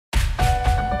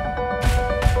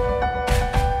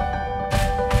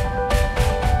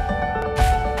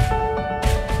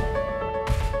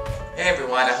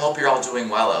hope you're all doing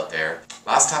well out there.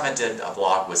 Last time I did a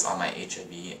vlog was on my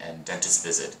HIV and dentist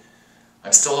visit.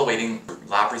 I'm still awaiting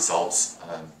lab results.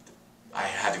 I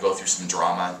had to go through some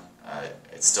drama.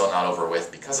 It's still not over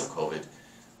with because of COVID.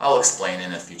 I'll explain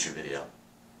in a future video.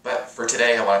 But for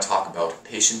today I want to talk about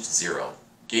patient 0.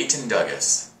 Gayton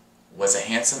Douglas was a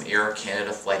handsome Air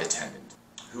Canada flight attendant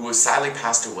who was sadly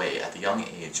passed away at the young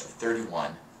age of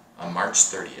 31 on March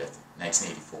 30th,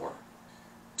 1984,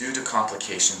 due to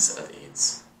complications of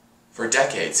AIDS. For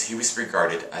decades he was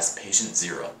regarded as patient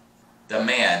 0. The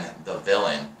man, the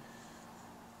villain,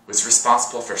 was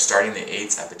responsible for starting the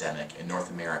AIDS epidemic in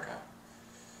North America.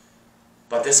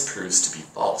 But this proves to be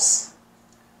false.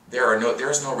 There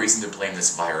is no reason to blame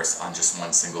this virus on just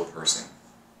one single person.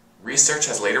 Research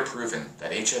has later proven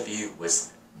that HIV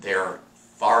was there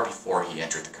far before he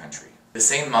entered the country. The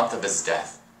same month of his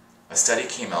death, a study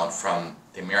came out from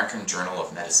the American Journal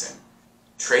of Medicine,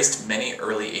 traced many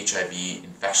early HIV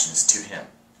infections to him.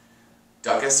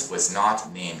 Douglas was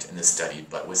not named in the study,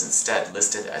 but was instead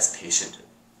listed as patient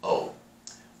O,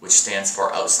 which stands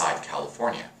for outside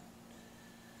California.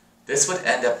 This would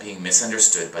end up being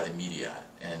misunderstood by the media,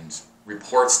 and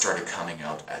reports started coming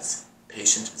out as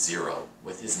patient 0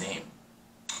 with his name.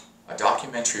 A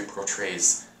documentary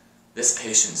portrays this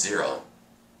patient 0.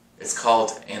 It's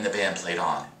called And the Band Played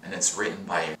On, and it's written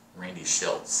by Randy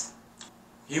Shilts.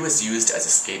 He was used as a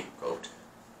scapegoat.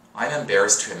 I'm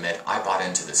embarrassed to admit I bought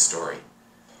into this story,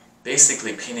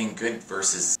 basically pinning good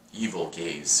versus evil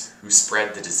gays who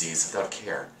spread the disease without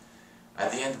care.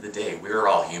 At the end of the day, we are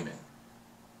all human.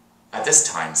 At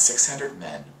this time, 600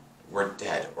 men were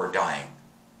dead or dying.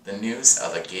 The news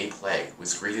of a gay plague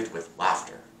was greeted with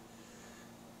laughter.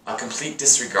 A complete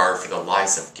disregard for the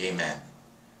lives of gay men.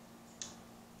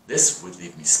 This would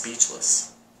leave me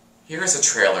speechless. Here is a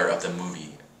trailer of the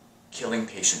movie Killing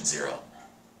Patient 0.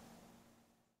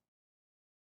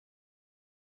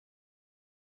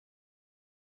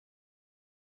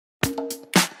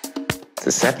 The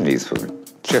 70s were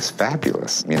just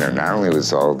fabulous. You know, not only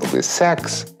was all the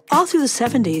sex. All through the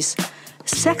 70s,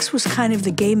 sex was kind of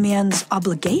the gay man's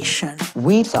obligation.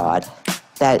 We thought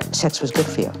that sex was good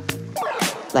for you,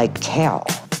 like kale.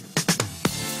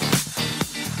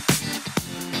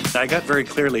 I got very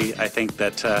clearly, I think,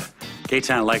 that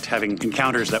Gayton liked having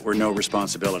encounters that were no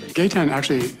responsibility. Gayton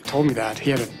actually told me that. He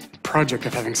had a project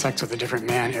of having sex with a different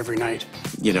man every night.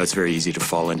 You know, it's very easy to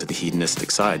fall into the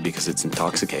hedonistic side because it's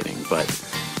intoxicating, but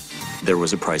there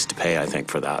was a price to pay, I think,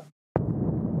 for that.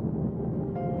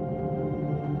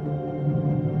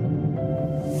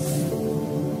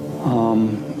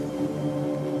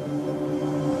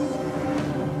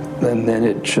 And then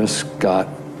it just got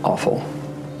awful.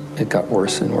 It got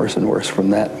worse and worse and worse from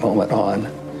that moment on.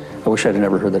 I wish I'd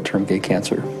never heard that term, gay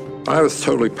cancer. I was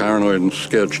totally paranoid and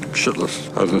scared shitless.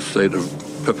 I was in a state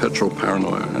of perpetual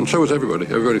paranoia, and so was everybody.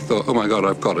 Everybody thought, oh my God,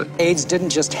 I've got it. AIDS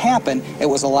didn't just happen, it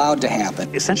was allowed to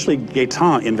happen. Essentially,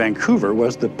 Gayton in Vancouver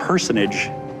was the personage,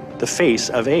 the face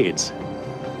of AIDS.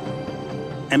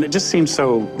 And it just seems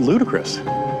so ludicrous.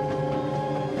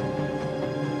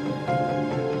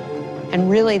 And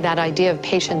really that idea of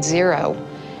patient 0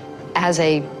 as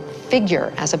a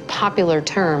figure, as a popular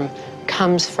term,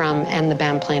 comes from And the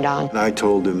Band Played On. And I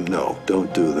told him, no,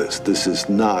 don't do this. This is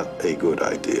not a good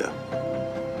idea.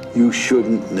 You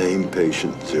shouldn't name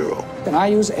patient 0. And I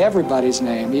use everybody's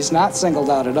name. He's not singled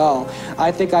out at all.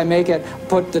 I think I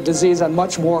put the disease on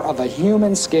much more of a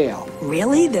human scale.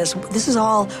 Really? This is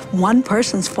all one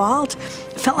person's fault?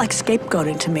 It felt like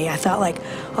scapegoating to me. I thought like,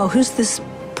 oh, who's this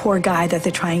poor guy that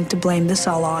they're trying to blame this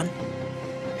all on?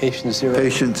 Patient 0.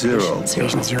 Patient 0.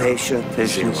 Patient 0. Patient 0.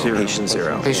 Patient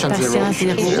 0. Patient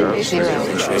 0.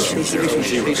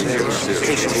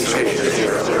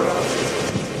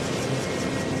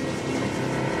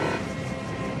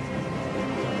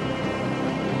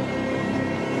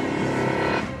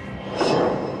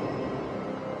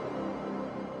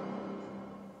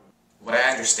 What I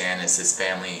understand is his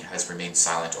family has remained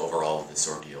silent over all of this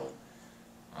ordeal.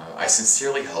 I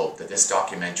sincerely hope that this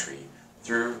documentary,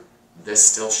 through this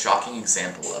still shocking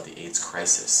example of the AIDS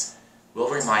crisis, will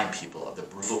remind people of the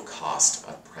brutal cost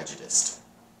of prejudice.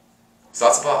 So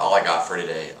that's about all I got for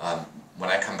today. When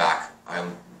I come back,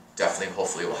 I'm definitely,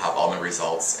 hopefully, will have all my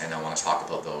results, and I want to talk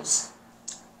about those.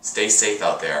 Stay safe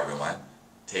out there, everyone.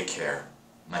 Take care.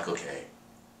 Michael K.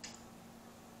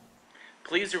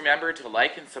 Please remember to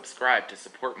like and subscribe to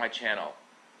support my channel.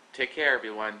 Take care,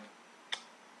 everyone.